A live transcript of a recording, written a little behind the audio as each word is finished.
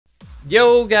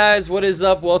Yo guys, what is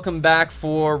up? Welcome back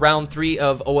for round 3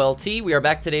 of OLT. We are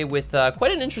back today with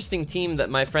quite an interesting team that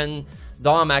my friend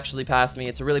Dom actually passed me.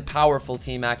 It's a really powerful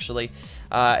team actually.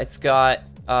 It's got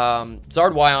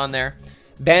Zard-Y on there,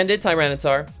 Bandit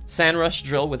Tyranitar, Sandrush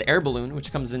Drill with Air Balloon,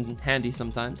 which comes in handy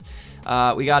sometimes.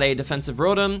 We got a defensive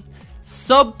Rotom,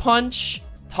 Sub Punch,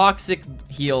 Toxic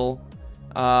Heal,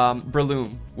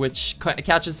 Breloom, which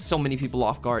catches so many people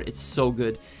off guard. It's so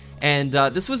good. And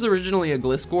this was originally a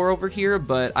Gliscor over here,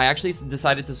 but I actually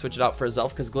decided to switch it out for a Zelf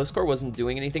because Gliscor wasn't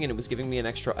doing anything and it was giving me an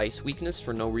extra ice weakness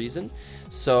for no reason.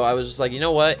 So I was just like, you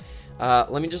know what?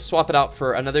 Let me just swap it out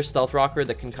for another Stealth Rocker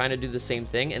that can kind of do the same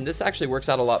thing. And this actually works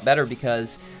out a lot better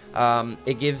because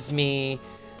it gives me...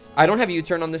 I don't have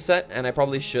U-turn on this set, and I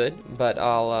probably should, but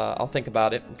I'll think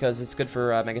about it because it's good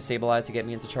for Mega Sableye to get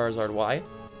me into Charizard-Y.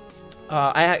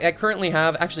 I currently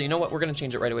have, actually, you know what, we're going to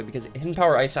change it right away because Hidden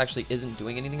Power Ice actually isn't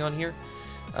doing anything on here.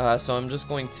 So I'm just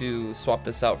going to swap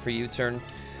this out for U-turn.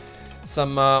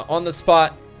 Some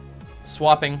on-the-spot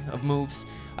swapping of moves.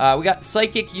 We got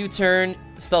Psychic, U-turn,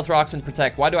 Stealth Rocks, and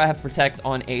Protect. Why do I have Protect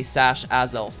on a Sash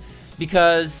Azelf?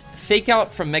 Because Fake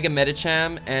Out from Mega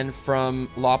Medicham and from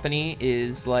Lopunny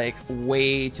is, like,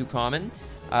 way too common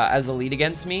as a lead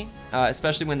against me,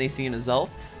 especially when they see an Azelf.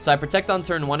 So I Protect on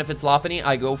turn 1 if it's Lopunny,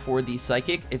 I go for the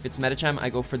Psychic. If it's Medicham, I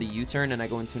go for the U-turn and I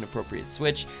go into an appropriate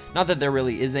switch. Not that there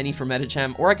really is any for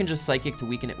Medicham, or I can just Psychic to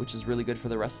weaken it, which is really good for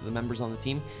the rest of the members on the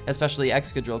team, especially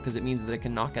Excadrill, because it means that it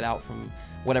can knock it out from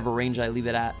whatever range I leave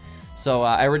it at. So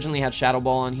I originally had Shadow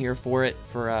Ball on here for it,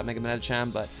 for Mega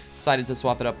Medicham, but decided to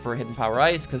swap it up for Hidden Power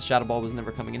Ice because Shadow Ball was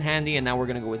never coming in handy, and now we're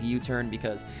going to go with U-turn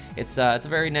because it's a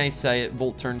very nice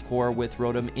Volt Turn core with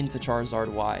Rotom into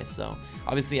Charizard-Y. So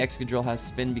obviously Excadrill has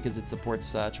Spin because it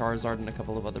supports Charizard and a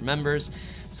couple of other members.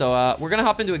 So we're going to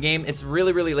hop into a game. It's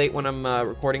really late when I'm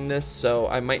recording this, so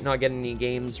I might not get any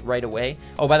games right away.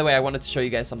 Oh, by the way, I wanted to show you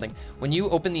guys something. When you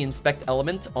open the Inspect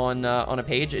element on a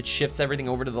page, it shifts everything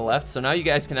over to the left, so now you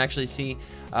guys can actually see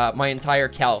my entire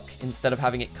calc instead of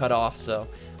having it cut off. So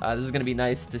this is going to be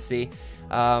nice to see.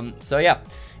 So yeah,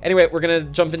 anyway, we're going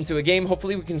to jump into a game.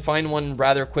 Hopefully we can find one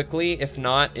rather quickly. If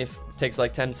not, if it takes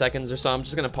like 10 seconds or so, I'm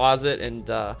just going to pause it and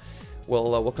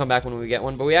we'll come back when we get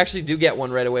one. But we actually do get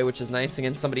one right away, which is nice,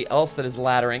 against somebody else that is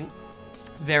laddering.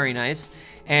 Very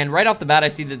nice. And right off the bat, I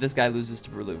see that this guy loses to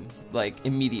Breloom, like,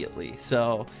 immediately.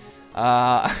 So you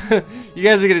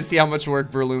guys are going to see how much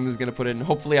work Breloom is going to put in.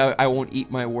 Hopefully I won't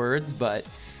eat my words, but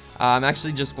I'm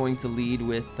actually just going to lead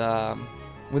with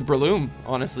Breloom,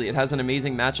 honestly. It has an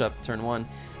amazing matchup, turn 1.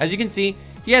 As you can see,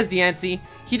 he has Diancie.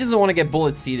 He doesn't want to get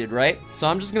bullet seeded, right? So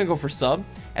I'm just going to go for Sub,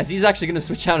 as he's actually going to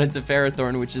switch out into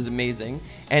Ferrothorn, which is amazing.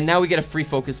 And now we get a free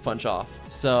Focus Punch off.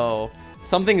 So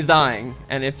something's dying,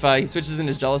 and if he switches in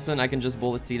his Jellicent, I can just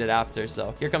bullet seed it after.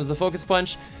 So here comes the Focus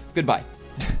Punch. Goodbye.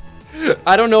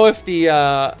 I don't know if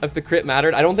the crit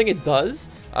mattered. I don't think it does.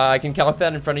 I can calc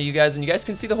that in front of you guys, and you guys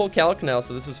can see the whole calc now,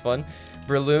 so this is fun.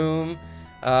 Breloom,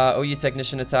 OU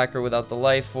Technician Attacker without the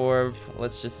Life Orb.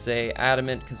 Let's just say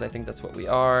Adamant, because I think that's what we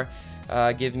are.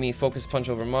 Give me Focus Punch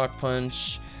over Mach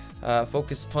Punch.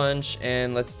 Focus Punch,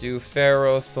 and let's do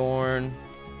Ferrothorn.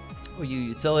 OU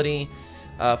Utility.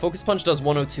 Focus Punch does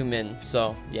 102 min,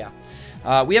 so yeah.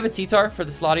 We have a T-Tar for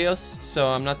the Sladios, so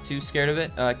I'm not too scared of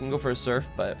it. I can go for a Surf,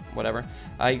 but whatever.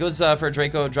 He goes for a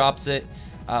Draco, drops it,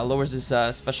 lowers his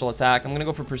special attack. I'm going to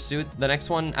go for Pursuit. The next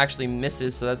one actually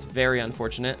misses, so that's very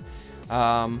unfortunate.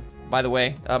 By the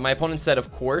way, my opponent said,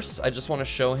 of course. I just want to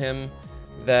show him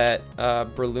that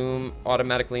Breloom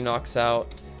automatically knocks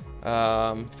out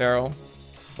Pharaoh,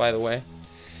 by the way.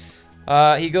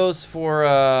 He goes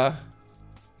for...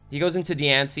 he goes into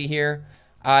Diancie here.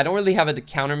 I don't really have a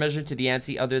countermeasure to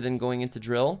Diancie other than going into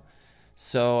Drill.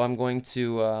 So I'm going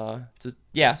to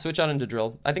yeah, switch out into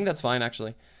Drill. I think that's fine,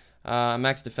 actually.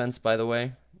 Max defense, by the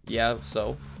way. Yeah,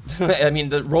 so. I mean,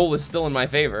 the roll is still in my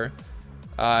favor.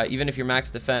 Even if you're max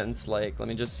defense, like, let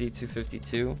me just see,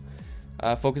 252.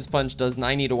 Focus Punch does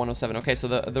 90 to 107. Okay, so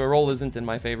the roll isn't in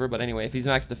my favor, but anyway, if he's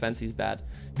max defense, he's bad.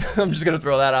 I'm just gonna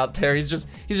throw that out there. He's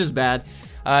just bad.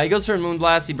 He goes for a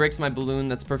Moonblast. He breaks my balloon.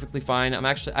 That's perfectly fine.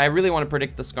 I really want to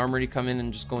predict the Skarmory to come in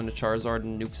and just go into Charizard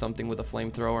and nuke something with a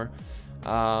Flamethrower.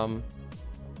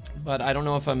 But I don't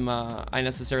know if I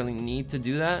necessarily need to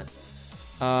do that.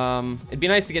 It'd be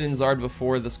nice to get in Zard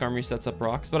before the Skarmory sets up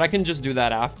rocks, but I can just do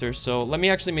that after. So let me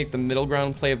actually make the middle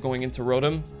ground play of going into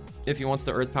Rotom. If he wants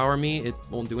to Earth Power me, it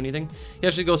won't do anything. He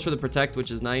actually goes for the Protect,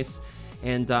 which is nice.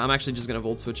 And I'm actually just going to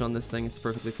Volt Switch on this thing. It's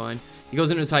perfectly fine. He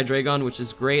goes into his Hydreigon, which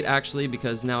is great, actually,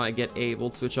 because now I get a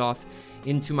Volt Switch off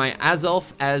into my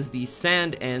Azelf as the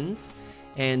Sand ends.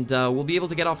 And we'll be able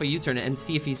to get off a U-turn and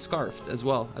see if he's Scarfed as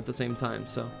well at the same time.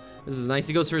 So This is nice.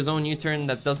 He goes for his own U-turn.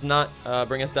 That does not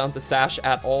bring us down to Sash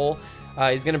at all.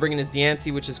 He's going to bring in his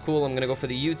Diancie, which is cool. I'm going to go for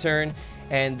the U-turn.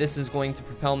 And this is going to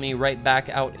propel me right back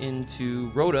out into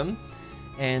Rotom.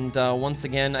 And once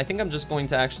again, I think I'm just going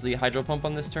to actually Hydro Pump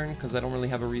on this turn because I don't really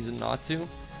have a reason not to.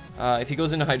 If he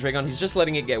goes into Hydreigon, he's just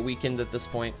letting it get weakened at this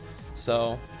point.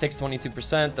 So, takes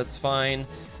 22%, that's fine.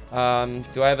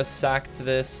 Do I have a sack to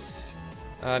this?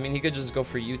 I mean, he could just go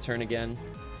for U-turn again.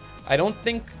 I don't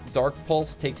think Dark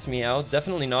Pulse takes me out.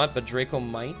 Definitely not, but Draco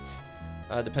might.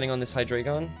 Depending on this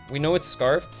Hydreigon. We know it's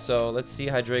Scarfed, so let's see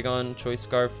Hydreigon, Choice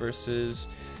Scarf versus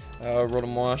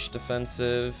Rotom Wash,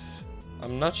 defensive.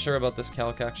 I'm not sure about this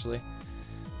Calc, actually.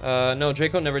 No,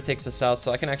 Draco never takes us out,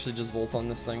 so I can actually just Volt on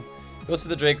this thing. Goes to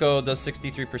the Draco, does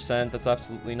 63%, that's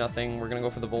absolutely nothing. We're gonna go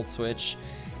for the Volt Switch.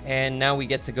 And now we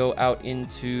get to go out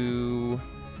into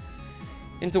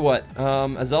what?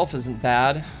 Azelf isn't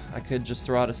bad. I could just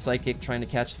throw out a Psychic trying to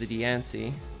catch the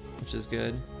Diancie, which is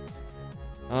good.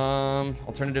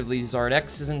 Alternatively,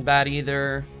 Zard-X isn't bad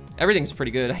either. Everything's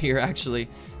pretty good here, actually.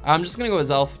 I'm just gonna go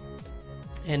Azelf.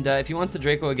 And if he wants the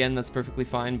Draco again, that's perfectly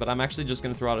fine, but I'm actually just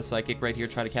going to throw out a Psychic right here,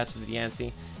 try to catch the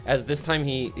Diancie. As this time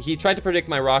he tried to predict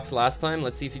my rocks last time.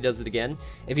 Let's see if he does it again.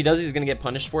 If he does, he's going to get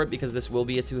punished for it because this will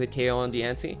be a 2-hit KO on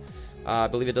Diancie. I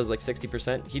believe it does like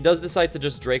 60%. He does decide to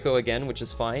just Draco again, which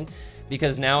is fine,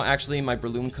 because now actually my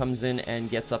Breloom comes in and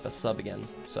gets up a sub again.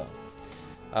 So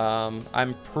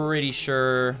I'm pretty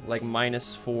sure like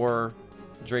 -4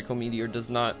 Draco Meteor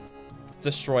does not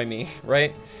destroy me,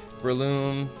 right?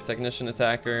 Breloom, Technician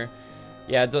Attacker.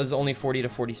 Yeah, it does only 40 to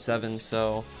 47,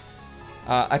 so...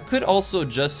 I could also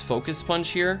just Focus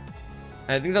Punch here.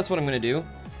 And I think that's what I'm going to do.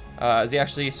 As he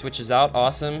actually switches out,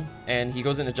 awesome. And he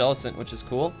goes into Jellicent, which is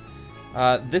cool.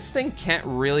 This thing can't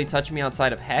really touch me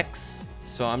outside of Hex,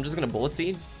 so I'm just going to Bullet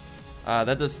Seed.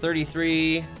 That does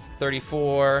 33,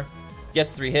 34,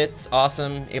 gets 3 hits,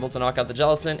 awesome. Able to knock out the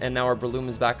Jellicent, and now our Breloom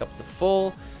is back up to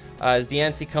full. As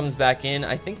Diancie comes back in,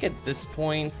 I think at this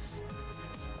point,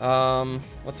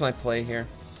 what's my play here?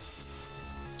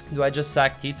 Do I just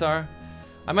sack T-Tar?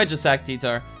 I might just sack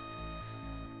T-Tar.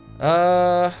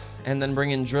 And then bring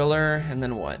in Driller, and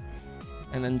then what?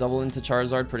 And then double into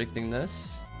Charizard, predicting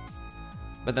this.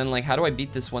 But then, like, how do I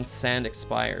beat this once Sand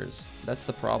expires? That's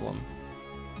the problem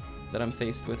that I'm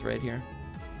faced with right here.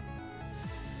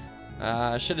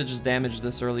 I should have just damaged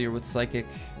this earlier with Psychic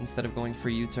instead of going for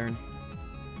U-turn.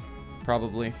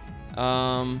 Probably.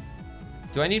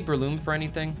 Do I need Breloom for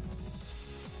anything?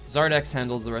 Zard-X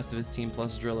handles the rest of his team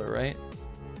plus Driller, right?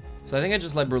 So I think I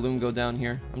just let Breloom go down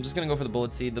here. I'm just going to go for the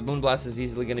Bullet Seed. The Moonblast is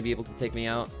easily going to be able to take me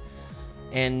out.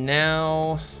 And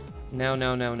now we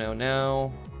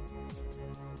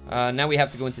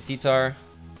have to go into T-Tar.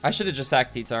 I should have just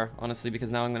sacked T-Tar, honestly,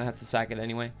 because now I'm going to have to sack it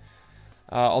anyway.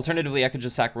 Alternatively, I could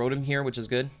just sack Rotom here, which is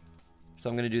good. So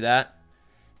I'm going to do that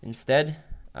instead.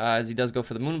 As he does go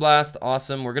for the Moonblast.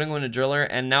 Awesome. We're going to go into Driller,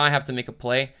 and now I have to make a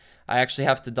play. I actually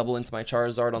have to double into my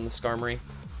Charizard on the Skarmory,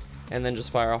 and then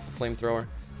just fire off a Flamethrower.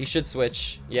 He should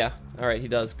switch. Yeah. Alright, he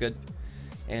does. Good.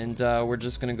 And we're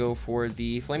just going to go for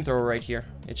the Flamethrower right here.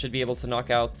 It should be able to knock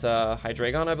out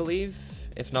Hydreigon, I believe.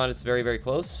 If not, it's very, very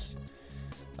close.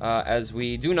 As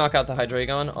we do knock out the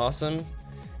Hydreigon. Awesome.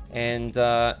 And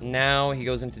now he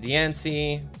goes into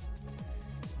Diancie.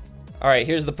 Alright,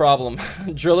 here's the problem.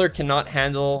 Driller cannot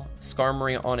handle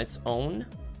Skarmory on its own.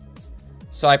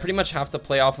 So I pretty much have to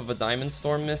play off of a Diamond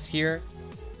Storm miss here.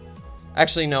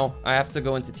 Actually, no. I have to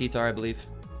go into T-Tar, I believe.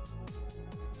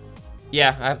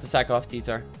 Yeah, I have to sack off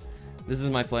T-Tar. This is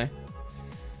my play.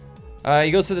 He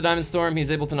goes for the Diamond Storm.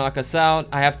 He's able to knock us out.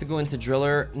 I have to go into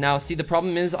Driller. Now, see, the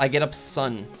problem is I get up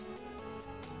Sun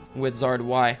with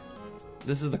Zard-Y.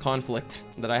 This is the conflict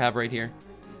that I have right here.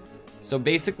 So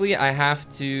basically, I have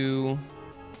to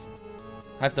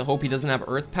hope he doesn't have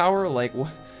Earth Power, like,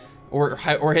 or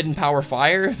Hidden Power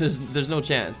Fire. There's no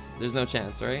chance. There's no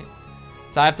chance, right?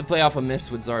 So I have to play off a miss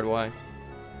with Zard-Y.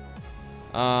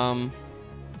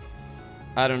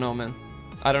 I don't know, man.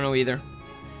 I don't know either.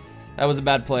 That was a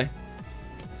bad play.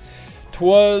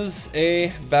 'Twas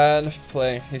a bad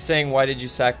play. He's saying, why did you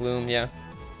sack Loom? Yeah.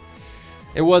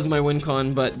 It was my win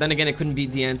con, but then again, it couldn't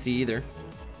beat Diancie either.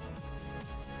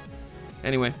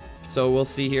 Anyway, so we'll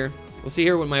see here. We'll see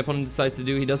here what my opponent decides to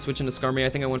do. He does switch into Skarmory. I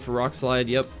think I went for Rock Slide.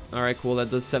 Yep. Alright, cool. That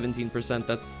does 17%.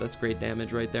 That's great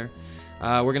damage right there.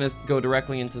 We're going to go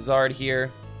directly into Zard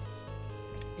here.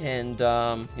 And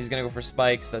he's going to go for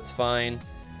Spikes. That's fine.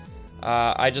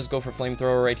 I just go for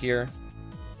Flamethrower right here.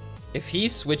 If he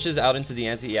switches out into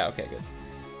Diancie, yeah, okay, good.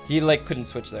 He, like, couldn't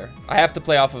switch there. I have to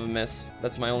play off of a miss.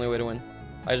 That's my only way to win.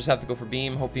 I just have to go for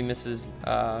Beam. Hope he misses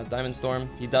Diamond Storm.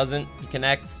 He doesn't. He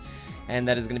connects. and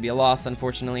that is going to be a loss,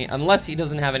 unfortunately, unless he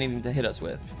doesn't have anything to hit us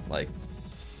with. Like,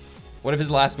 what if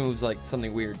his last move's like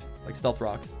something weird, like Stealth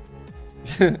Rocks?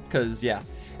 Because, yeah.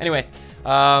 Anyway,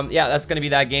 yeah, that's going to be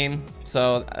that game,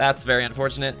 so that's very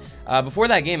unfortunate. Before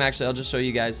that game, actually, I'll just show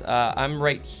you guys. I'm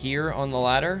right here on the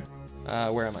ladder.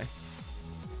 Where am I?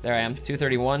 There I am,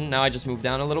 231. Now I just moved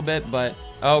down a little bit, but...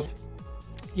 Oh,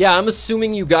 yeah, I'm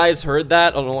assuming you guys heard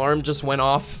that. An alarm just went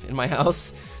off in my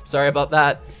house. Sorry about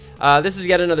that. This is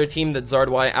yet another team that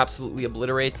Zard-Y absolutely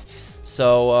obliterates.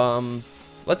 So,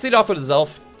 let's lead off with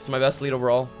Zelf. It's my best lead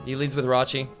overall. He leads with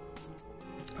Rachi.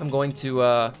 I'm going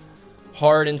to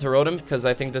hard into Rotom because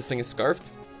I think this thing is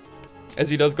scarfed, as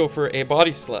he does go for a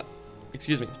body slap.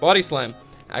 Excuse me, body slam,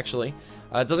 actually.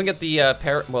 It doesn't get the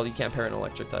parrot. Well, you can't parrot an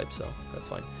electric type, so that's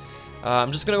fine.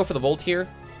 I'm just going to go for the Volt here,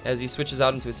 as he switches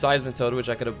out into a Seismitoad, which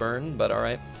I could have burned, but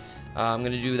alright. I'm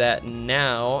going to do that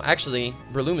now. Actually,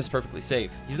 Breloom is perfectly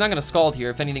safe. He's not going to Scald here.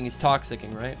 If anything, he's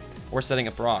Toxicking, right? Or setting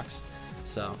up rocks.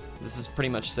 So, this is pretty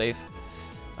much safe.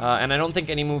 And I don't think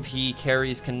any move he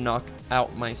carries can knock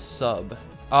out my sub.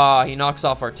 Ah, he knocks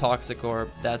off our Toxic Orb.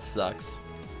 That sucks.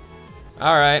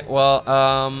 Alright, well,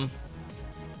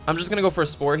 I'm just going to go for a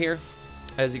Spore here,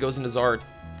 as he goes into Zard.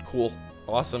 Cool.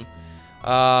 Awesome.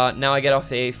 Now I get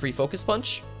off a free Focus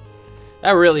Punch.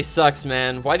 That really sucks,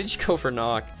 man. Why did you go for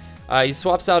Knock? He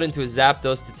swaps out into a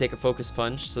Zapdos to take a Focus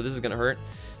Punch, so this is going to hurt.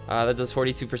 That does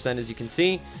 42%, as you can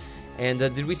see. And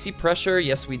did we see Pressure?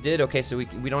 Yes, we did. Okay, so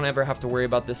we don't ever have to worry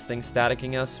about this thing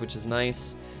staticking us, which is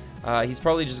nice. He's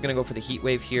probably just going to go for the Heat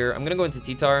Wave here. I'm going to go into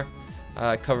T-Tar.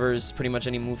 Covers pretty much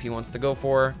any move he wants to go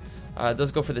for.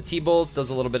 Does go for the T-Bolt, does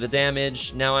a little bit of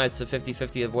damage. Now it's a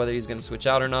 50-50 of whether he's going to switch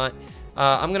out or not.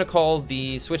 I'm going to call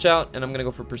the switch out, and I'm going to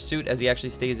go for Pursuit as he actually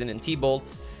stays in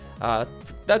T-Bolts.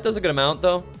 That does a good amount,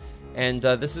 though. And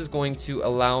this is going to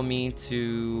allow me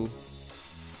to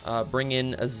bring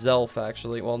in a Zelf,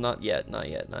 actually. Well, not yet, not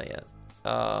yet, not yet.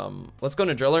 Let's go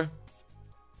into Driller,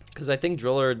 because I think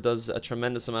Driller does a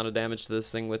tremendous amount of damage to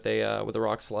this thing with a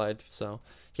Rock Slide, so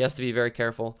he has to be very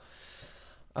careful.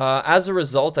 As a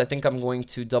result, I think I'm going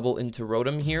to double into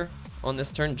Rotom here on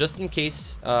this turn, just in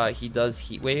case he does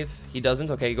Heat Wave. He doesn't.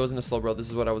 Okay, he goes into Slowbro. This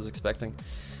is what I was expecting.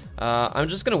 I'm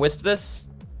just going to Wisp this,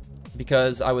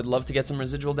 because I would love to get some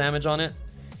residual damage on it.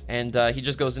 And he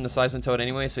just goes into Seismitoad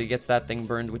anyway, so he gets that thing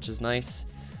burned, which is nice.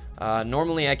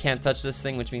 Normally, I can't touch this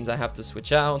thing, which means I have to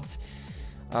switch out.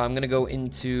 I'm going to go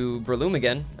into Breloom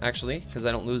again, actually, because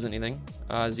I don't lose anything.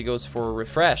 As he goes for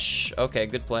Refresh. Okay,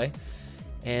 good play.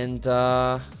 And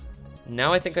now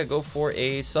I think I go for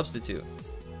a Substitute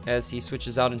as he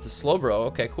switches out into Slowbro.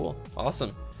 Okay, cool.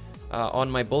 Awesome. On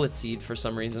my Bullet Seed for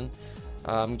some reason.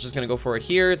 I'm just going to go for it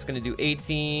here. It's going to do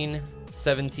 18,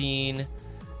 17,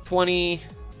 20.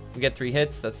 We get 3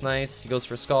 hits. That's nice. He goes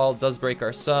for Scald. Does break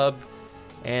our sub.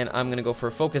 And I'm going to go for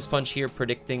a Focus Punch here,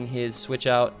 predicting his switch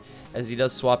out as he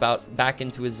does swap out back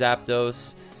into his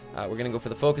Zapdos. We're going to go for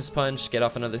the Focus Punch, get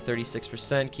off another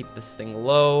 36%, keep this thing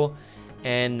low.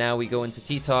 And now we go into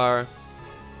T-Tar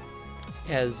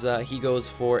as he goes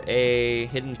for a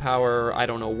Hidden Power, I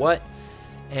don't know what.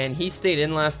 And he stayed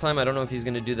in last time. I don't know if he's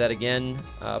going to do that again,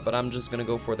 but I'm just going to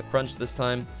go for the Crunch this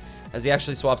time. As he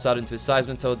actually swaps out into his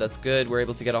Seismitoad, that's good. We're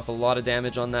able to get off a lot of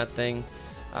damage on that thing.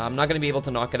 I'm not going to be able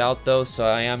to knock it out, though, so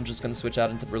I am just going to switch out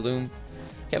into Breloom.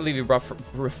 Can't believe he brought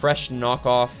Refresh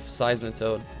knockoff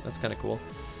Seismitoad. That's kind of cool.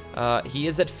 He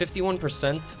is at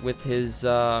 51% with his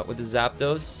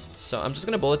Zapdos, so I'm just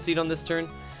going to Bullet Seed on this turn.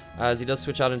 As he does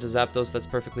switch out into Zapdos, that's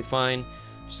perfectly fine.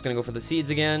 Just going to go for the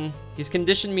Seeds again. He's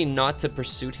conditioned me not to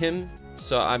Pursuit him,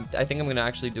 so I think I'm going to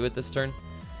actually do it this turn.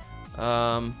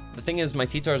 The thing is, my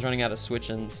T-Tar is running out of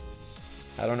switch-ins.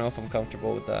 I don't know if I'm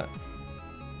comfortable with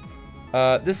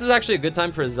that. This is actually a good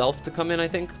time for a Zelf to come in, I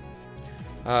think.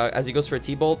 As he goes for a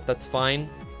T-Bolt, that's fine.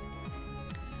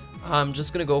 I'm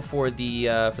just gonna go for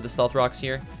the Stealth Rocks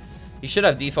here. He should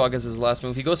have Defog as his last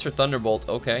move. He goes for Thunderbolt.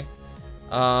 Okay.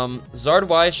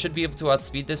 Zard-Y should be able to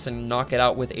outspeed this and knock it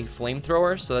out with a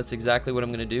Flamethrower, so that's exactly what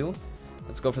I'm gonna do.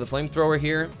 Let's go for the Flamethrower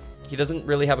here. He doesn't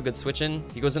really have a good switch in.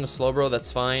 He goes into Slowbro.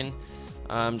 That's fine.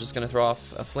 I'm just gonna throw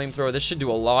off a Flamethrower. This should do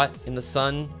a lot in the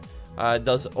sun. It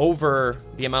does over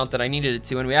the amount that I needed it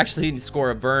to, and we actually score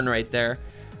a burn right there.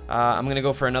 I'm gonna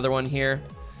go for another one here.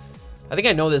 I think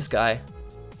I know this guy.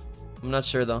 I'm not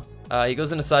sure though. He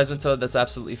goes into Seismitoad, that's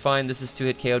absolutely fine. This is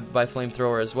 2-hit KO'd by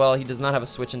Flamethrower as well. He does not have a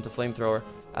switch into Flamethrower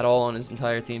at all on his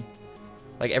entire team.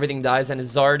 Like, everything dies, and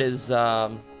his Zard is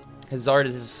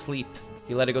asleep.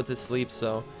 He let it go to sleep,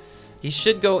 so he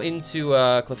should go into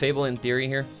Clefable in theory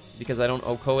here, because I don't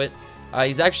OHKO it.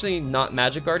 He's actually not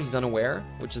Magic Guard, he's unaware,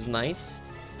 which is nice.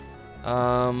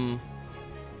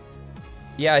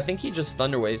 Yeah, I think he just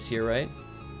Thunder Waves here, right?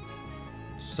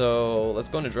 So let's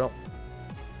go into Drill.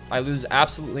 I lose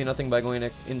absolutely nothing by going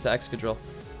into Excadrill.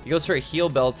 He goes for a Heal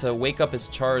Bell to wake up his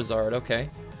Charizard. Okay.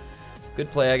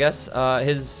 Good play, I guess.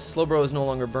 His Slowbro is no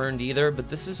longer burned either, but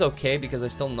this is okay because I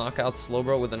still knock out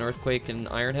Slowbro with an Earthquake and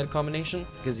Iron Head combination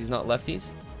because he's not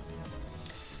lefties.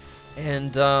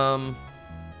 And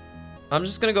I'm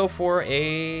just going to go for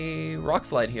a Rock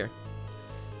Slide here.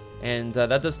 And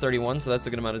that does 31, so that's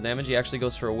a good amount of damage. He actually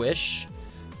goes for a Wish.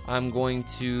 I'm going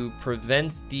to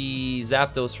prevent the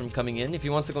Zapdos from coming in. If he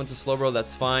wants to go into Slowbro,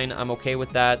 that's fine. I'm okay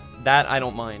with that. That I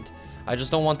don't mind. I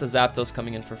just don't want the Zapdos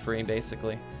coming in for free,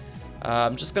 basically.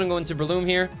 I'm just going to go into Breloom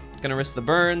here. Going to risk the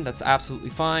burn. That's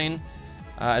absolutely fine.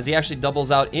 As he actually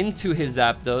doubles out into his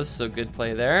Zapdos, so good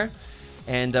play there.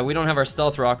 And we don't have our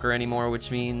Stealth Rocker anymore, which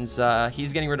means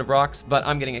he's getting rid of rocks, but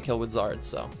I'm getting a kill with Zard,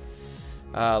 so...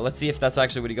 let's see if that's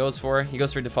actually what he goes for. He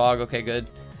goes for Defog. Okay, good.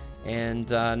 And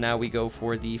now we go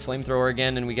for the Flamethrower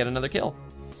again, and we get another kill.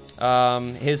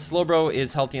 His Slowbro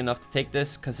is healthy enough to take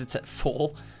this because it's at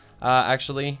full,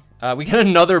 actually. We get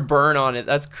another burn on it.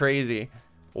 That's crazy.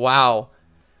 Wow.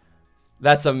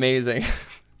 That's amazing.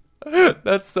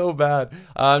 That's so bad.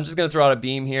 I'm just going to throw out a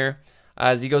Beam here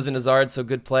as he goes into Zard, so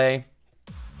good play.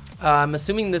 I'm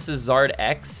assuming this is Zard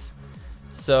X,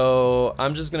 so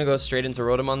I'm just going to go straight into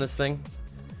Rotom on this thing.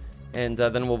 And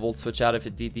then we'll Volt Switch out if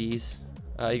it DDs.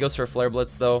 He goes for a Flare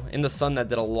Blitz, though. In the Sun, that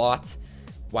did a lot.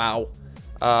 Wow.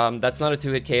 That's not a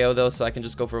 2-hit KO, though, so I can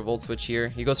just go for a Volt Switch here.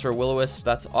 He goes for a Will-O-Wisp.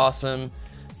 That's awesome.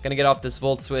 Gonna get off this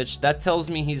Volt Switch. That tells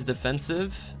me he's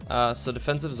defensive. So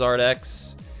defensive Zard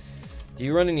X. Do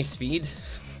you run any speed?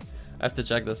 I have to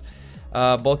check this.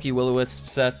 Bulky Will-O-Wisp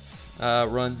set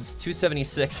runs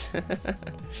 276.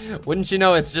 Wouldn't you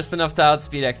know, it's just enough to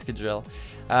outspeed Excadrill.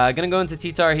 Gonna go into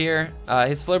T-Tar here.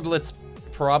 His Flare Blitz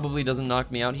probably doesn't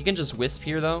knock me out. He can just Wisp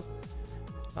here, though.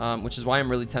 Which is why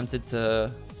I'm really tempted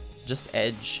to just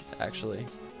Edge, actually.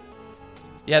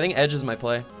 Yeah, I think Edge is my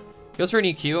play. Goes for an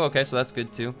EQ. Okay, so that's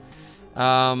good, too.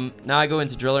 Now I go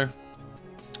into Driller.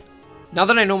 Now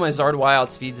that I know my Zard-Y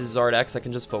outspeeds his Zard X, I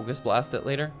can just Focus Blast it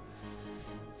later.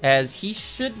 As he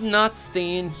should not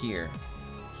stay in here.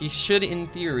 He should, in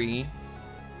theory,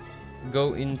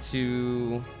 go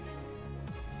into...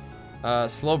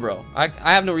 Slowbro. I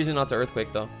have no reason not to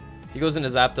Earthquake, though. He goes into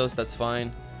Zapdos, that's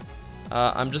fine.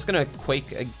 I'm just gonna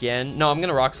Quake again. No, I'm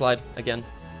gonna Rock Slide again.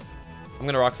 I'm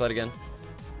gonna Rock Slide again.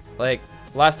 Like,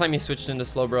 last time he switched into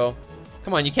Slowbro.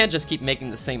 Come on, you can't just keep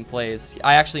making the same plays.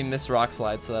 I actually missed Rock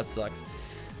Slide, so that sucks.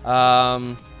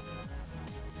 Yeah,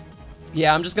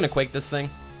 I'm just gonna Quake this thing.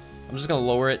 I'm just gonna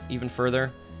lower it even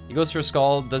further. He goes for a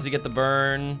Scald. Does he get the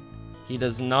burn? He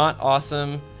does not.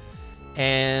 Awesome.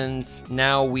 And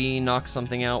now we knock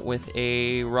something out with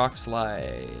a Rock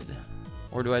Slide.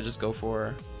 Or do I just go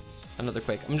for another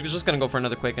Quake? I'm just gonna go for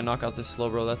another Quake and knock out this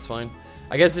Slowbro, that's fine.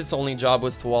 I guess its only job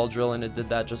was to Wall Drill and it did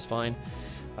that just fine.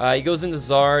 He goes into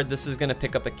Zard. This is gonna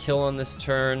pick up a kill on this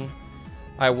turn.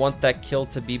 I want that kill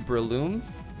to be Breloom.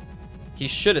 He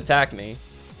should attack me.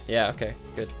 Yeah, okay,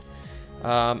 good.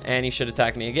 And he should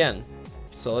attack me again.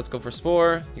 So let's go for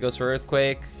Spore. He goes for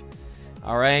Earthquake.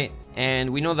 Alright,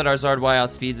 and we know that our Zard-Y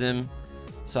outspeeds him,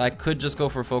 so I could just go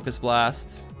for Focus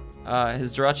Blast.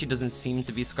 His Jirachi doesn't seem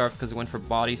to be scarfed because he went for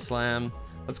Body Slam.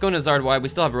 Let's go into Zard-Y. We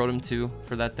still have Rotom 2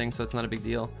 for that thing, so it's not a big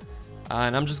deal.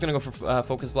 And I'm just going to go for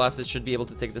Focus Blast. It should be able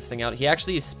to take this thing out. He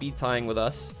actually is speed tying with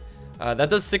us. That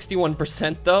does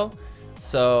 61% though,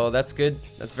 so that's good.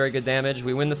 That's very good damage.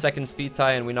 We win the second speed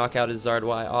tie and we knock out his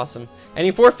Zard-Y. Awesome. And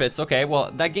he forfeits. Okay, well,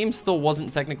 that game still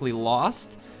wasn't technically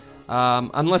lost.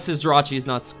 Unless his Jirachi is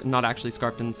not actually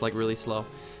scarfed and it's like really slow,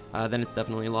 then it's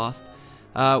definitely lost.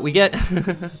 We get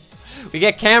we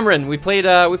get Cameron. We played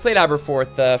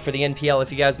Aberforth for the NPL.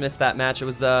 If you guys missed that match, it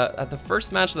was the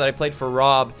first match that I played for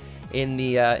Rob in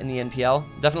the NPL.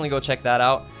 Definitely go check that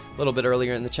out. A little bit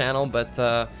earlier in the channel, but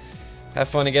have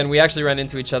fun again. We actually ran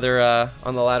into each other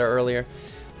on the ladder earlier.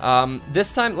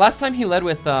 Last time he led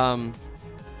with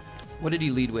what did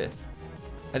he lead with?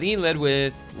 I think he led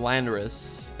with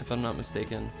Landorus, if I'm not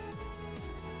mistaken.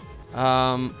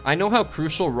 I know how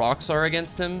crucial rocks are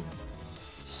against him,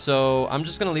 so I'm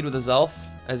just gonna lead with a Zelf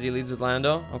as he leads with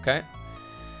Lando. Okay.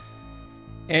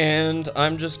 And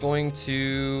I'm just going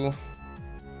to...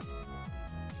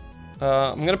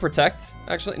 I'm gonna Protect,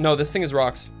 actually. No, this thing is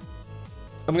rocks.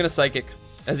 I'm gonna Psychic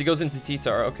as he goes into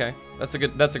T-Tar. Okay, that's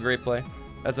a great play.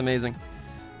 That's amazing.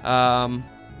 Are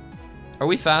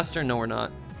we faster? No, we're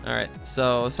not. Alright,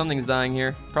 so something's dying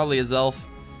here. Probably a Zelf.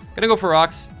 Gonna go for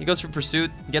rocks. He goes for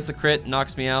Pursuit, gets a crit,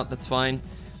 knocks me out. That's fine.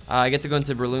 I get to go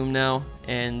into Breloom now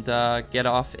and get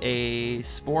off a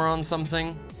Spore on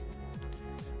something.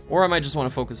 Or I might just want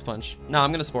to focus punch. No,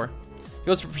 I'm gonna spore. He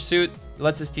goes for pursuit,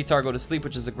 lets his T-Tar go to sleep,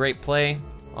 which is a great play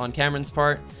on Cameron's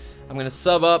part. I'm gonna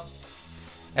sub up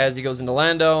as he goes into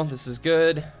Lando. This is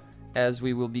good, as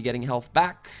we will be getting health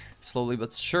back slowly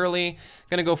but surely.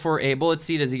 Gonna go for a bullet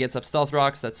seed as he gets up stealth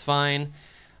rocks. That's fine.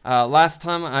 Last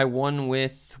time I won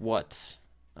with what?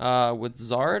 With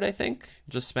Zard, I think.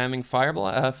 Just spamming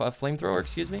flamethrower,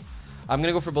 excuse me. I'm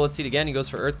gonna go for bullet seed again. He goes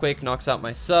for earthquake, knocks out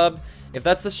my sub. If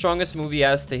that's the strongest move he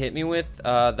has to hit me with,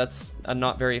 that's a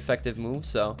not very effective move.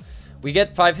 So we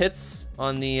get 5 hits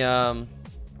on the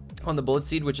bullet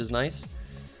seed, which is nice.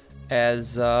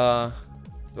 As do I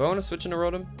want to switch into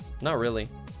Rotom? Not really.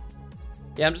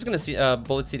 Yeah, I'm just gonna see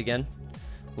bullet seed again.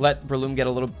 Let Breloom get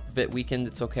a little bit weakened.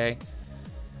 It's okay.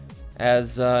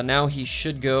 As now he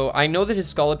should go. I know that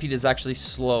his Scolipede is actually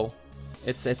slow.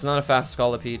 It's not a fast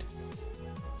Scolipede,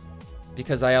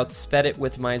 because I outsped it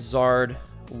with my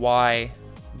Zard-Y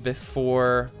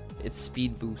before its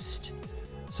speed boost.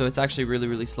 So it's actually really,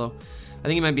 really slow. I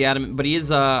think he might be adamant, but he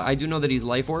is, I do know that he's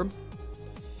Life Orb.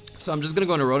 So I'm just gonna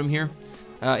go into Rotom here.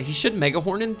 He should Mega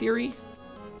Horn in theory.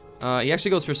 He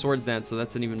actually goes for Swords Dance, so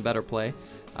that's an even better play.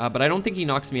 But I don't think he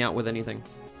knocks me out with anything.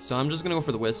 So I'm just gonna go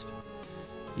for the Wisp.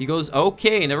 He goes,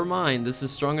 okay, never mind. This is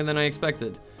stronger than I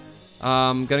expected.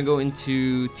 Gonna go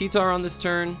into T-Tar on this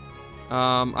turn.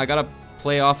 I gotta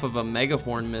play off of a Mega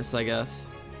Horn miss, I guess.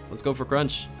 Let's go for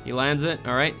Crunch. He lands it.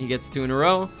 All right, he gets 2 in a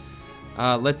row.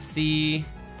 Let's see.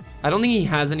 I don't think he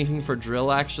has anything for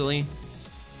Drill, actually.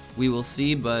 We will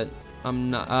see, but I'm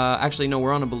not. Actually, no,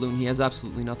 we're on a Balloon. He has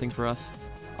absolutely nothing for us.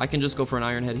 I can just go for an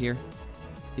Iron Head here.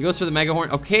 He goes for the Mega Horn.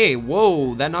 Okay,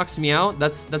 whoa, that knocks me out.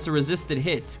 That's a resisted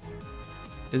hit.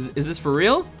 Is this for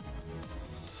real?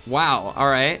 Wow. All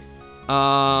right.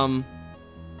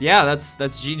 Yeah, that's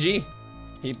GG.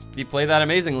 He played that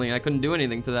amazingly. I couldn't do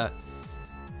anything to that.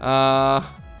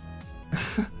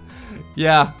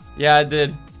 Yeah, I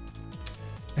did.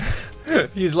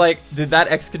 He's like, did that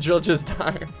Excadrill just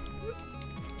die?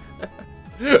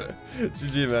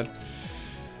 GG, man.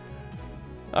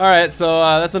 Alright, so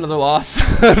that's another loss,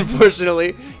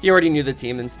 unfortunately. He already knew the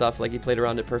team and stuff, like he played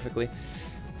around it perfectly.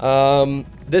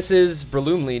 This is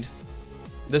Breloom lead.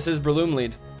 This is Breloom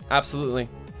lead, absolutely.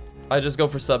 I just go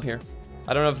for sub here.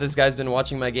 I don't know if this guy's been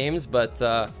watching my games, but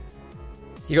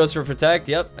he goes for protect,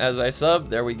 yep, as I sub,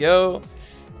 there we go.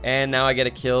 And now I get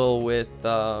a kill with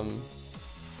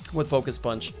focus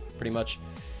punch, pretty much.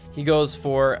 He goes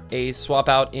for a swap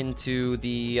out into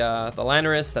the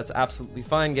Landorus. That's absolutely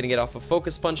fine. Gonna get off a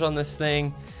focus punch on this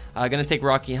thing. Gonna take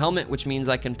Rocky Helmet, which means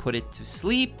I can put it to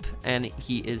sleep, and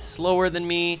he is slower than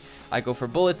me. I go for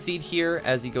Bullet Seed here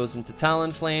as he goes into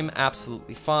Talonflame.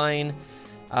 Absolutely fine.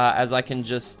 As I can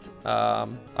just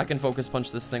I can focus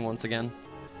punch this thing once again.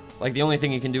 Like the only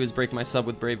thing he can do is break my sub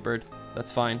with Brave Bird.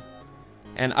 That's fine.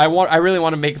 And I really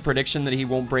want to make a prediction that he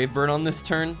won't Brave Bird on this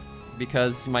turn,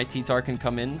 because my T-Tar can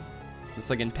come in. It's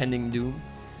like impending doom.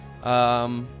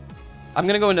 I'm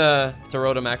gonna go into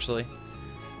Rotom actually,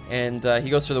 and he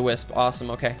goes for the Wisp. Awesome.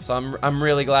 Okay, so I'm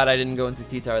really glad I didn't go into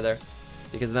T-Tar there,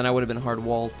 because then I would have been hard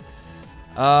walled.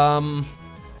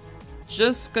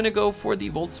 Just gonna go for the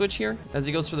Volt Switch here as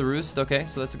he goes for the Roost. Okay,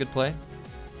 so that's a good play.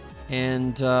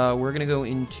 And we're gonna go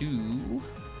into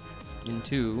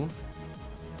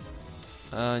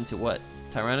what?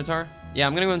 Tyranitar? Yeah,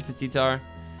 I'm gonna go into T-Tar.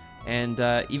 And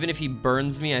even if he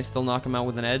burns me, I still knock him out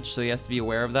with an edge, so he has to be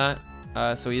aware of that.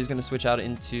 So he's gonna switch out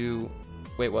into...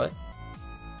 Wait, what?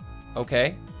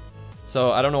 Okay.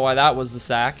 So I don't know why that was the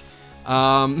sack.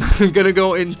 I'm gonna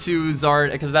go into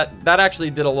Zard, because that actually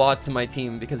did a lot to my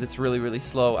team, because it's really, really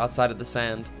slow outside of the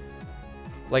sand.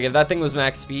 Like, if that thing was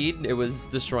max speed, it was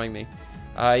destroying me.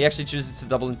 He actually chooses to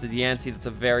double into Diancie. That's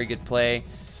a very good play,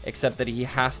 except that he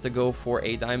has to go for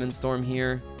a Diamond Storm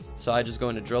here. So I just go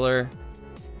into Driller.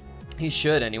 He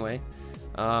should, anyway.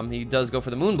 He does go for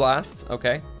the Moonblast.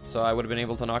 Okay, so I would have been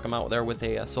able to knock him out there with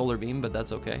a Solar Beam, but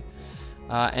that's okay.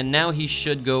 And now he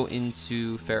should go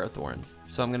into Ferrothorn.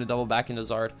 So I'm going to double back into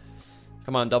Zard.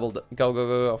 Come on, double.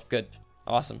 Go. Good.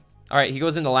 Awesome. All right, he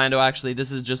goes into Lando, actually.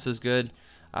 This is just as good.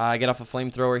 I get off a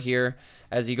Flamethrower here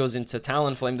as he goes into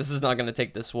Talonflame. This is not going to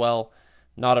take this well.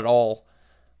 Not at all.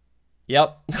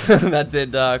 Yep, that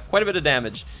did quite a bit of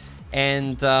damage.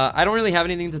 And I don't really have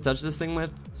anything to touch this thing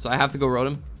with, so I have to go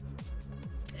Rotom.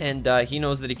 And he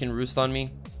knows that he can Roost on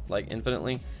me, like,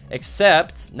 infinitely.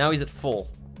 Except, now he's at full.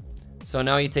 So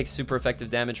now he takes super effective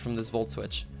damage from this Volt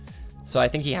Switch. So I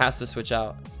think he has to switch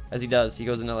out. As he does, he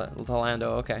goes into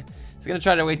Lando. Okay. He's going to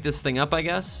try to wake this thing up, I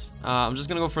guess. I'm just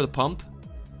going to go for the Pump.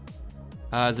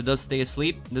 As it does stay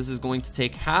asleep. This is going to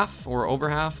take half or over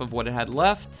half of what it had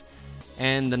left.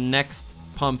 And the next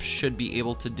Pump should be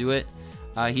able to do it.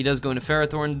 He does go into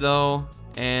Ferrothorn though,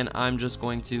 and I'm just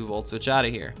going to Volt Switch out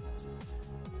of here.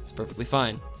 It's perfectly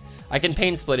fine. I can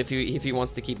Pain Split if he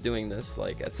wants to keep doing this.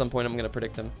 Like, at some point I'm gonna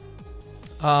predict him.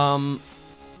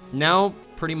 Now,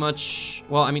 pretty much,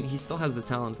 well, I mean, he still has the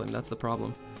Talonflame, that's the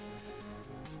problem.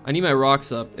 I need my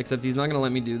rocks up, except he's not gonna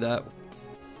let me do that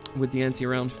with the Diancie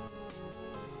around.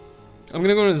 I'm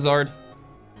gonna go into Zard.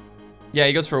 Yeah,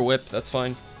 he goes for a whip, that's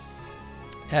fine.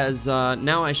 As,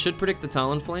 now I should predict the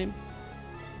Talonflame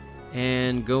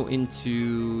and go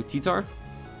into T-Tar.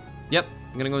 Yep,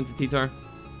 I'm gonna go into T-Tar.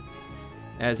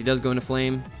 As he does go into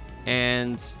Flame.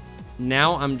 And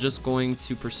now I'm just going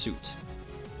to Pursuit.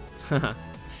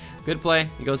 Good play.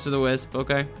 He goes for the Wisp.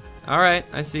 Okay. Alright,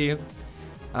 I see you.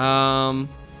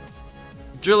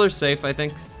 Driller's safe, I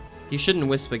think. He shouldn't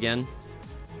Wisp again.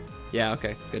 Yeah,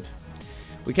 okay, good.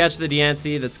 We catch the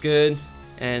Diancie, that's good.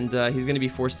 And he's going to be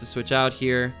forced to switch out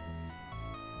here.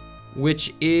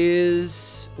 Which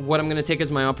is what I'm going to take as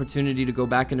my opportunity to go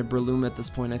back into Breloom at this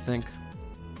point, I think.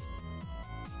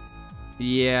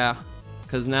 Yeah,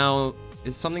 because now,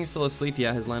 is something still asleep?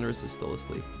 Yeah, his Landorus is still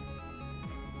asleep.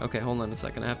 Okay, hold on a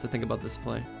second. I have to think about this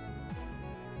play.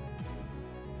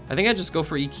 I think I just go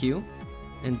for EQ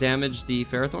and damage the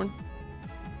Ferrothorn.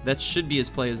 That should be his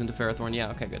play, is into Ferrothorn.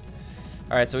 Yeah, okay, good.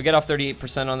 Alright, so we get off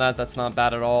 38% on that. That's not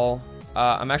bad at all.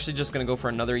 I'm actually just going to go for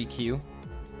another EQ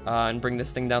and bring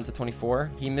this thing down to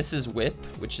 24. He misses Whip,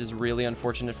 which is really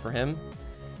unfortunate for him.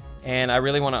 And I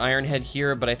really want to Iron Head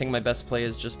here, but I think my best play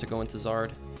is just to go into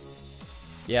Zard.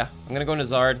 Yeah, I'm going to go into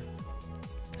Zard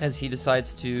as he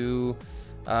decides to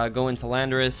go into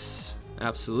Landorus.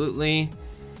 Absolutely.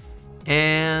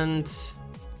 And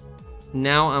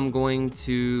now I'm going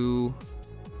to...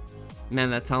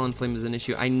 Man, that Talonflame is an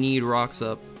issue. I need rocks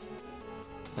up.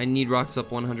 I need rocks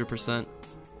up 100%.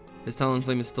 His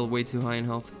Talonflame is still way too high in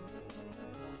health.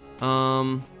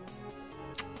 Damn.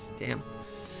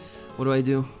 What do I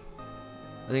do?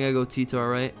 I think I go T-Tar,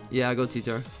 right? Yeah, I go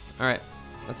T-Tar. Alright,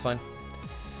 that's fine.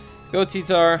 Go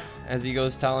T-Tar as he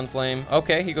goes Talonflame.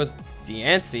 Okay, he goes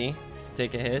Diancie to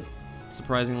take a hit,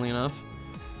 surprisingly enough.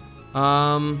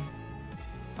 I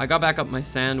got back up my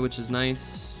Sand, which is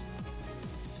nice.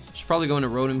 Should probably go into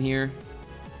Rotom here.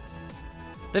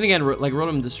 Then again, like,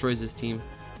 Rotom destroys his team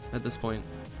at this point.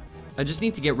 I just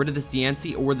need to get rid of this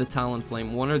Diancie or the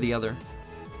Talonflame, one or the other.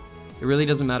 It really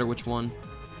doesn't matter which one.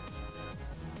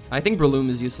 I think Breloom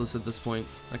is useless at this point.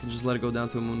 I can just let it go down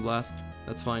to a Moonblast.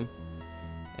 That's fine.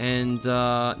 And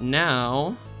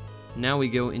now we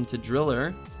go into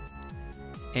Driller.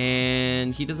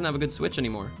 And he doesn't have a good switch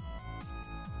anymore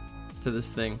to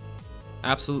this thing.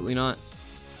 Absolutely not.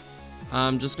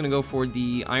 I'm just going to go for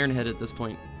the Iron Head at this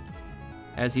point.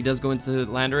 As he does go into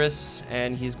Landorus,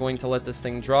 and he's going to let this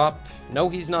thing drop. No,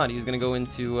 he's not. He's going to go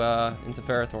into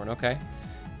Ferrothorn, okay?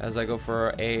 As I go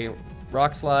for a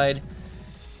Rock Slide.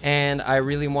 And I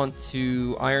really want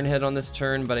to Iron Head on this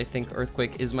turn, but I think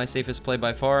Earthquake is my safest play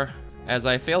by far. As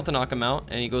I fail to knock him out,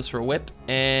 and he goes for a Whip,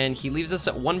 and he leaves us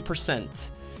at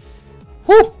 1%.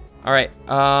 Whew! Alright,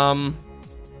 damn,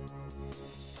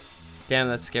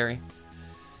 that's scary.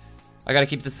 I gotta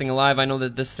keep this thing alive. I know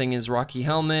that this thing is Rocky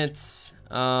Helmet.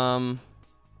 Yeah,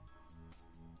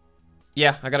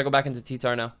 I gotta go back into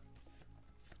T-Tar now.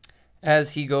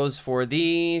 As he goes for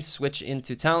the switch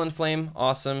into Talonflame.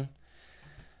 Awesome.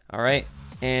 Alright,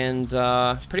 and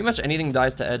pretty much anything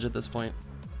dies to Edge at this point.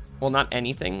 Well, not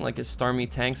anything, like his Starmie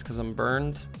tanks because I'm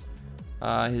burned.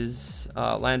 His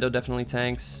Lando definitely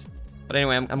tanks. But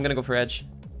anyway, I'm gonna go for Edge,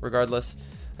 regardless.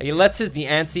 He lets his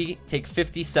Diancie take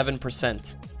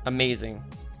 57%. Amazing.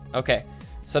 Okay,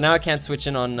 so now I can't switch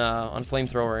in on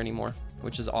Flamethrower anymore,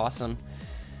 which is awesome.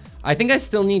 I think I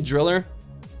still need Driller,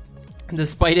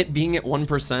 despite it being at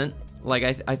 1%.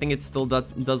 Like, I think it still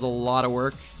does a lot of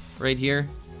work right here.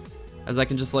 As I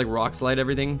can just, like, Rock Slide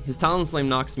everything. His Talonflame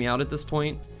knocks me out at this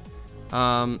point.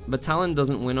 But Talon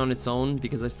doesn't win on its own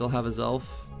because I still have his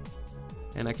Elf.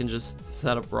 And I can just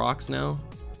set up rocks now.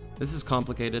 This is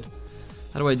complicated.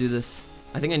 How do I do this?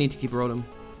 I think I need to keep Rotom.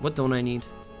 What don't I need?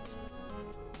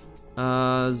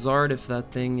 Zard if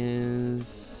that thing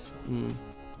is...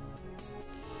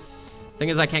 Thing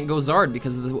is I can't go Zard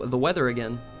because of the weather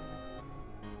again.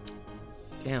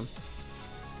 Damn.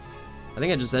 I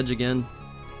think I just Edge again.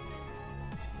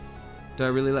 Do I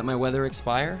really let my weather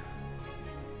expire?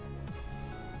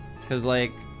 Because,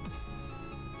 like...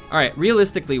 Alright,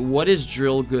 realistically, what is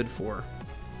Drill good for?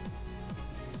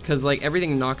 Because, like,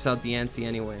 everything knocks out Diancie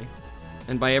anyway.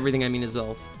 And by everything, I mean his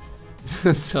Elf.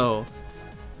 So...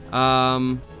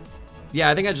 yeah,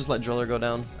 I think I just let Driller go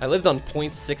down. I lived on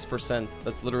 0.6%.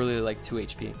 That's literally, like, 2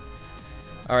 HP.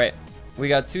 Alright, we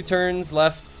got 2 turns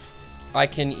left. I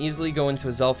can easily go into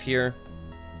his elf here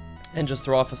and just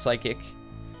throw off a psychic.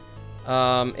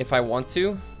 If I want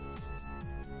to.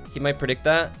 He might predict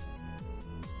that.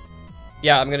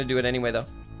 Yeah, I'm gonna do it anyway though.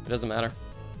 It doesn't matter.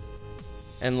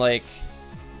 And like,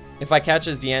 if I catch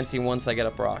his Diancie once, I get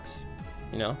up rocks,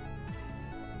 you know?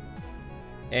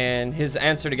 And his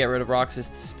answer to get rid of rocks is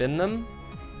to spin them.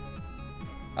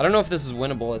 I don't know if this is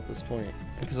winnable at this point,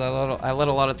 because I let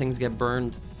a lot of things get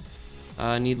burned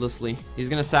needlessly. He's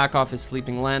gonna sack off his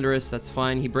Sleeping Landorus, that's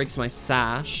fine. He breaks my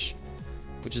Sash,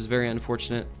 which is very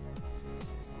unfortunate.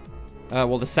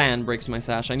 Well, the sand breaks my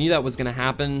Sash. I knew that was gonna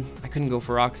happen. I couldn't go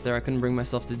for rocks there. I couldn't bring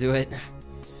myself to do it.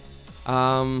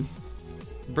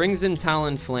 Brings in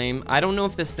Talonflame. I don't know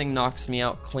if this thing knocks me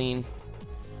out clean.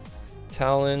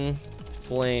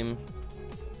 Talonflame.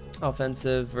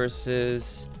 Offensive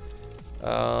versus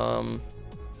Azelf.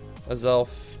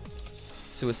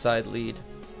 Suicide lead.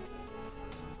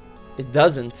 It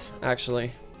doesn't,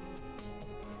 actually.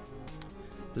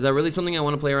 Is that really something I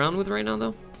want to play around with right now,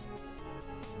 though?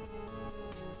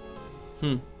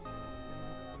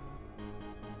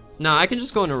 No, I can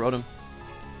just go into Rotom.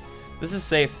 This is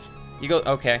safe. You go,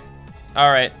 okay.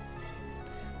 Alright.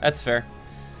 That's fair.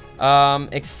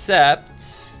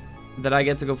 Except that I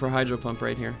get to go for Hydro Pump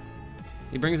right here.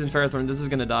 He brings in Ferrothorn. This is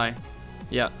gonna die.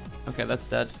 Yeah. Okay, that's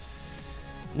dead.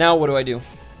 Now what do I do?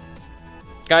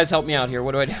 Guys, help me out here.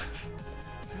 What do I do?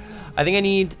 I think I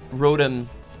need Rotom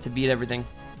to beat everything.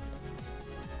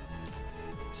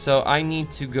 So I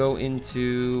need to go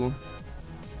into...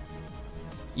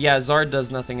 Yeah, Zard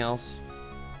does nothing else.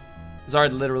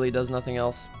 Zard literally does nothing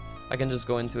else. I can just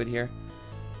go into it here.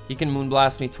 He can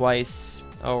Moonblast me twice,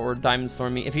 or Diamond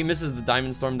Storm me. If he misses the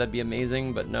Diamond Storm, that'd be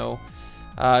amazing, but no.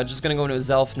 Just gonna go into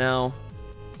his Elf now.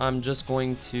 I'm just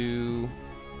going to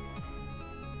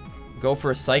go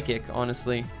for a Psychic,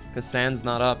 honestly, because Sand's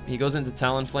not up. He goes into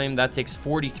Talonflame. That takes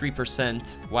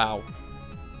 43%. Wow.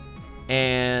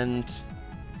 And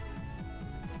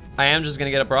I am just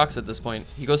gonna get up rocks at this point.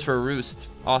 He goes for a Roost.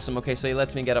 Awesome. Okay, so he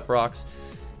lets me get up rocks.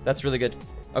 That's really good.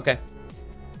 Okay.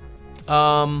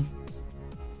 What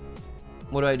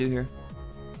do I do here?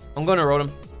 I'm going to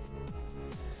Rotom,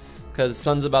 because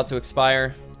Sun's about to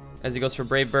expire. As he goes for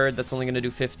Brave Bird, that's only going to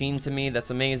do 15 to me. That's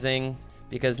amazing,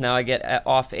 because now I get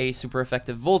off a super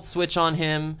effective Volt Switch on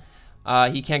him.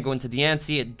 He can't go into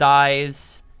Diancie, it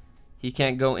dies. He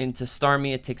can't go into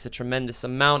Starmie, it takes a tremendous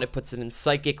amount. It puts it in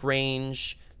Psychic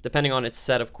range, depending on its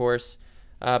set, of course.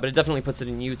 But it definitely puts it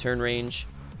in U-turn range.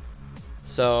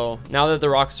 So now that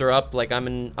the rocks are up, like I'm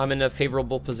in a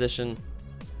favorable position.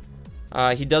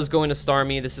 He does go into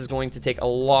Starmie. This is going to take a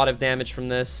lot of damage from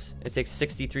this. It takes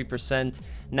 63%.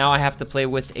 Now I have to play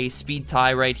with a speed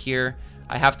tie right here.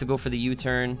 I have to go for the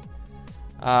U-turn.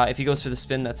 If he goes for the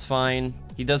spin, that's fine.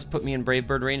 He does put me in Brave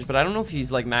Bird range, but I don't know if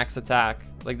he's like max attack.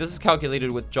 Like this is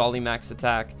calculated with Jolly max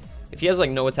attack. If he has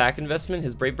like no attack investment,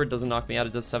 his Brave Bird doesn't knock me out.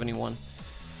 It does 71.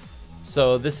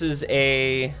 So this is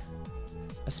a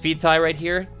speed tie right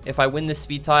here. If I win this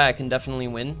speed tie, I can definitely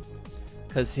win,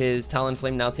 because his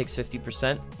Talonflame now takes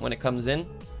 50% when it comes in.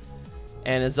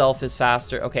 And his Elf is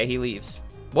faster. Okay, he leaves.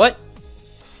 What?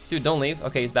 Dude, don't leave.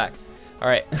 Okay, he's back. All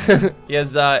right. He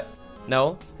has,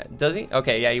 no? Does he?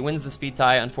 Okay, yeah, he wins the speed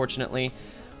tie, unfortunately.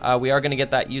 We are going to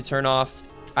get that U-turn off.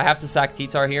 I have to sack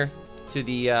T-Tar here to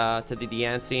the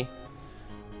Diancie.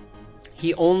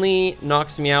 He only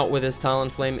knocks me out with his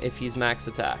Talonflame if he's max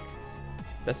attack.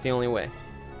 That's the only way.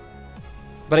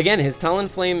 But again, his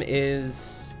Talonflame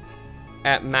is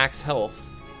at max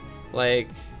health. Like,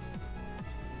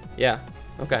 yeah,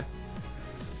 okay.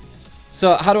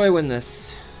 So how do I win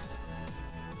this?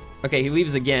 Okay, he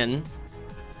leaves again.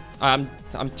 I'm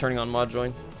turning on Mod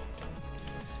Join.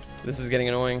 This is getting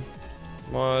annoying.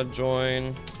 Mod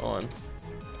Join on.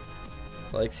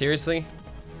 Like, seriously?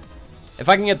 If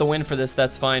I can get the win for this,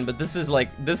 that's fine. But this is like,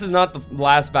 this is not the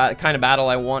last kind of battle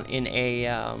I want in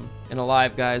a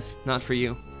live, guys. Not for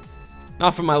you.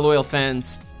 Not for my loyal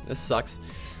fans. This sucks.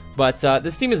 But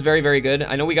this team is very, very good.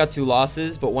 I know we got 2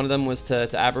 losses, but one of them was to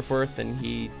Aberforth, and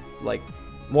he, like,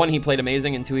 1, he played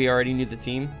amazing, and 2, he already knew the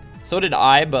team. So did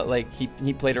I, but, like,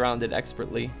 he played around it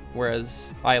expertly,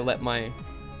 whereas I let my...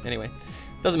 Anyway,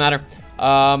 doesn't matter.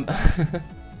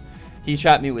 He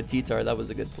trapped me with T-Tar. That was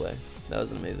a good play. That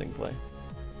was an amazing play.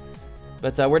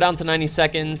 But we're down to 90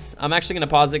 seconds. I'm actually going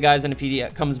to pause it, guys, and if he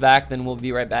comes back, then we'll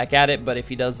be right back at it. But if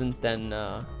he doesn't, then,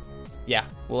 yeah,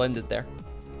 we'll end it there.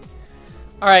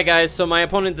 Alright, guys, so my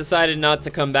opponent decided not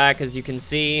to come back, as you can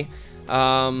see.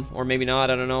 Or maybe not,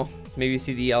 I don't know. Maybe you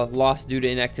see the loss due to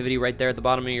inactivity right there at the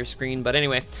bottom of your screen. But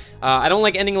anyway, I don't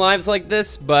like ending lives like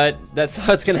this, but that's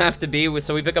how it's gonna have to be.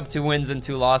 So we pick up 2 wins and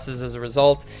 2 losses as a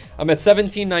result. I'm at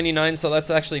 1799, so let's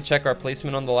actually check our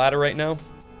placement on the ladder right now.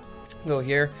 Go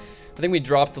here. I think we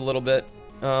dropped a little bit.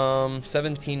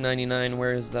 1799,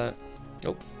 where is that?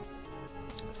 Oh,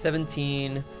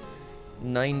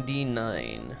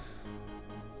 1799.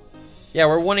 Yeah,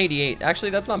 we're 188.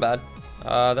 Actually, that's not bad.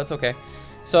 That's okay.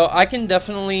 So I can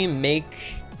definitely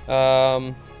make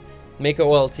OLT.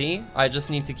 I just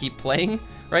need to keep playing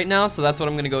right now, so that's what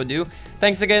I'm gonna go do.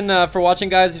 Thanks again for watching,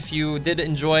 guys. If you did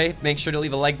enjoy, make sure to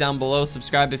leave a like down below,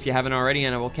 subscribe if you haven't already,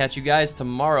 and I will catch you guys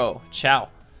tomorrow. Ciao.